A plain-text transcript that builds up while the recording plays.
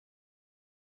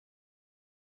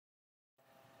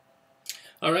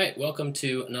All right, welcome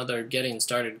to another Getting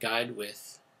Started guide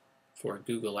for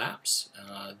Google Apps.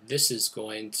 This is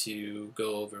going to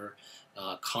go over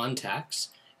contacts,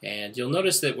 and you'll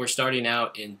notice that we're starting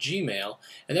out in Gmail,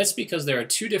 and that's because there are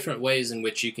two different ways in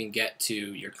which you can get to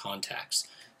your contacts.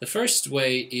 The first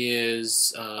way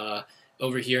is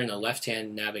over here in the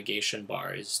left-hand navigation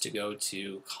bar is to go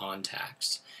to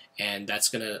Contacts, and that's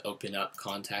going to open up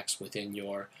contacts within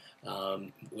your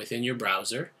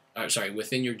browser.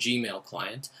 Within your Gmail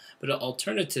client. But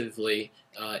alternatively,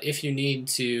 if you need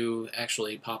to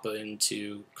actually pop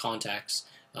into contacts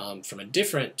from a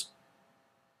different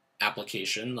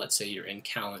application, let's say you're in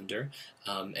Calendar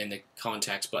and the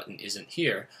contacts button isn't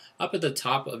here, up at the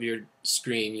top of your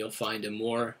screen you'll find a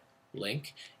More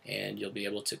link, and you'll be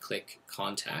able to click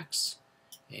Contacts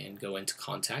and go into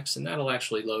Contacts, and that'll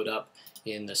actually load up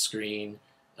in the screen.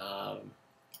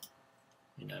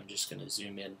 And I'm just going to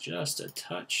zoom in just a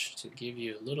touch to give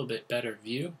you a little bit better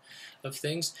view of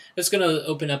things. It's going to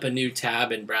open up a new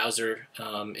tab in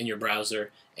your browser,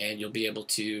 and you'll be able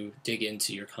to dig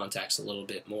into your contacts a little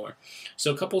bit more.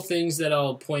 So a couple things that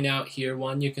I'll point out here.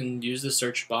 One, you can use the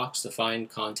search box to find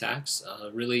contacts.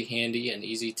 Really handy and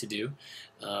easy to do.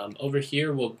 Over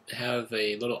here we'll have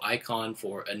a little icon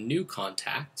for a new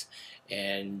contact,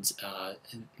 and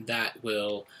that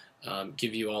will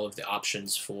give you all of the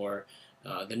options for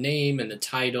the name and the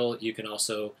title. You can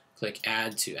also click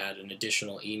Add to add an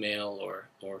additional email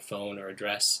or phone or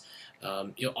address.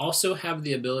 You'll also have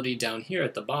the ability down here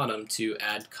at the bottom to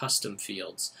add custom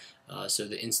fields. So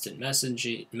the instant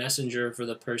messenger for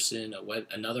the person,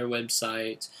 another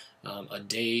website, a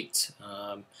date,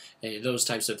 those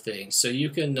types of things. So you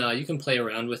can play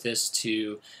around with this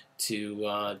to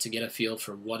get a feel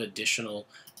for what additional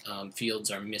fields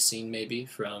are missing maybe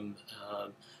from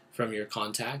your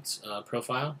contact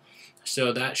profile.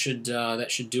 So that should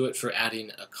do it for adding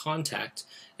a contact.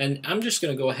 And I'm just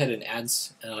going to go ahead and add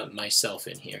myself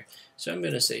in here. So I'm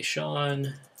going to say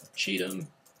Sean Cheatham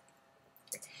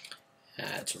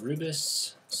at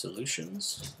Rubus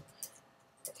Solutions,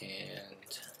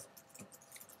 and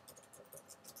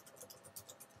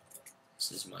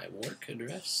this is my work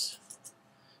address.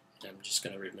 I'm just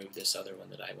going to remove this other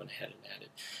one that I went ahead and added.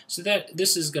 So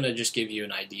this is going to just give you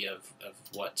an idea of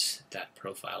what that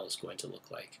profile is going to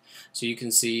look like. So you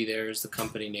can see there's the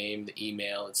company name, the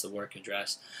email, it's the work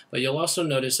address. But you'll also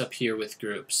notice up here with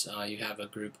groups, you have a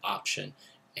group option.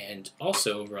 And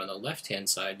also over on the left-hand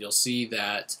side, you'll see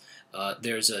that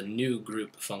there's a new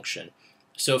group function.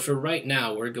 So for right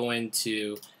now, we're going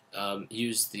to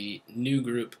use the new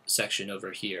group section over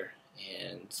here.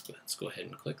 And let's go ahead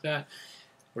and click that.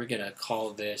 We're going to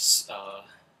call this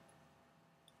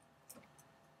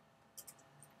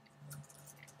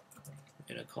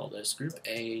Group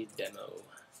A Demo.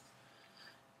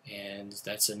 And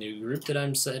that's a new group that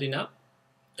I'm setting up.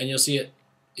 And you'll see it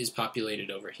is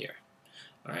populated over here.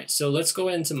 Alright, so let's go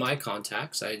into my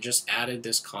contacts. I just added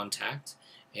this contact,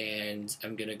 and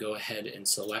I'm going to go ahead and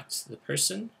select the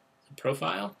person, the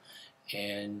profile,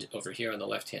 and over here on the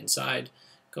left-hand side,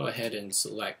 go ahead and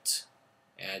select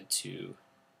Add to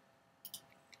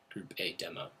Group A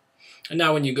Demo. And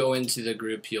now when you go into the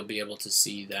group, you'll be able to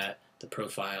see that the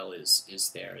profile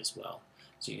is there as well.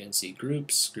 So you can see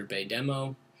groups, Group A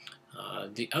Demo.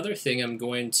 The other thing I'm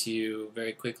going to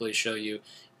very quickly show you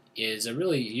is a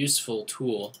really useful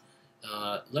tool.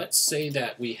 Let's say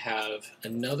that we have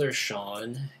another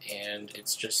Sean, and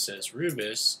it just says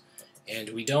Rubus, and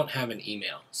we don't have an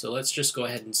email. So let's just go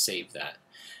ahead and save that.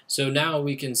 So now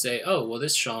we can say, oh, well,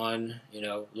 this Sean,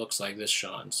 looks like this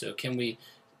Sean. So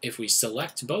if we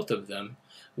select both of them,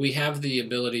 we have the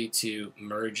ability to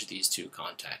merge these two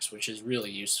contacts, which is really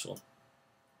useful.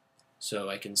 So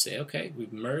I can say, okay,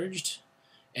 we've merged,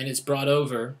 and it's brought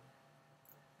over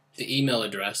the email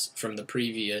address from the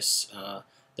previous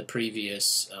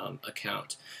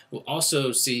account. We'll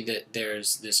also see that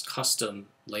there's this custom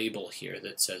label here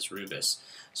that says Rubus.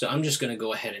 So I'm just going to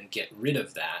go ahead and get rid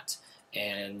of that,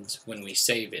 and when we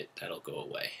save it, that'll go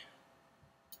away.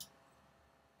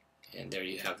 And there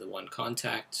you have the one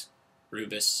contact,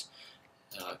 Rubus.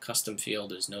 Custom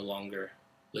field is no longer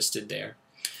listed there.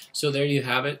 So there you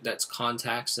have it. That's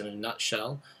contacts in a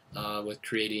nutshell with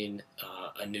creating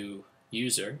a new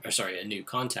a new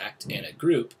contact and a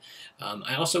group.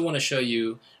 I also want to show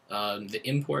you the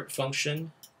import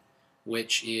function,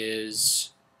 which is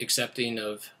accepting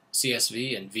of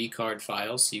CSV and vCard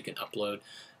files. So you can upload.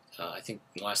 I think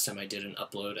the last time I did an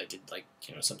upload, I did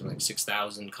something like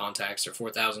 6,000 contacts or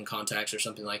 4,000 contacts or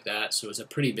something like that. So it was a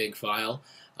pretty big file.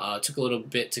 It took a little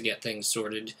bit to get things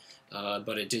sorted,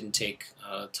 but it didn't take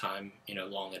time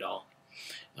long at all.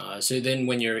 So then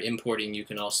when you're importing, you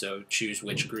can also choose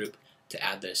which group to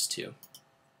add this to.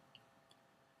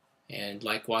 And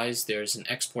likewise, there's an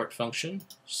export function.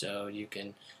 So you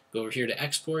can go over here to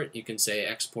export. You can say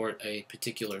export a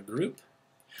particular group,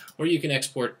 or you can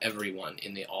export everyone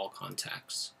in the all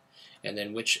contacts. And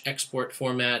then which export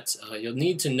format, you'll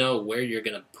need to know where you're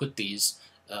going to put these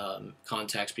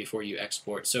contacts before you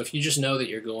export. So if you just know that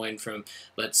you're going from,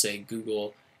 let's say,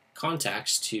 Google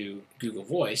Contacts to Google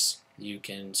Voice, you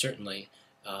can certainly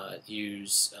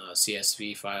use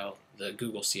CSV file, the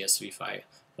Google CSV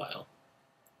file.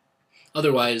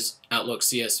 Otherwise, Outlook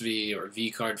CSV or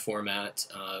vCard format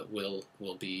will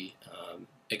be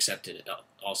accepted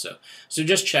also. So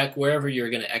just check wherever you're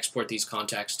going to export these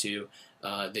contacts to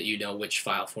that you know which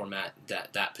file format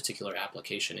that particular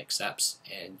application accepts,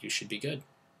 and you should be good.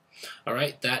 All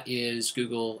right, that is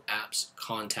Google Apps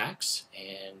Contacts,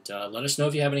 and let us know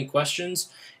if you have any questions,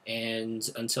 and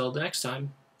until the next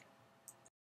time.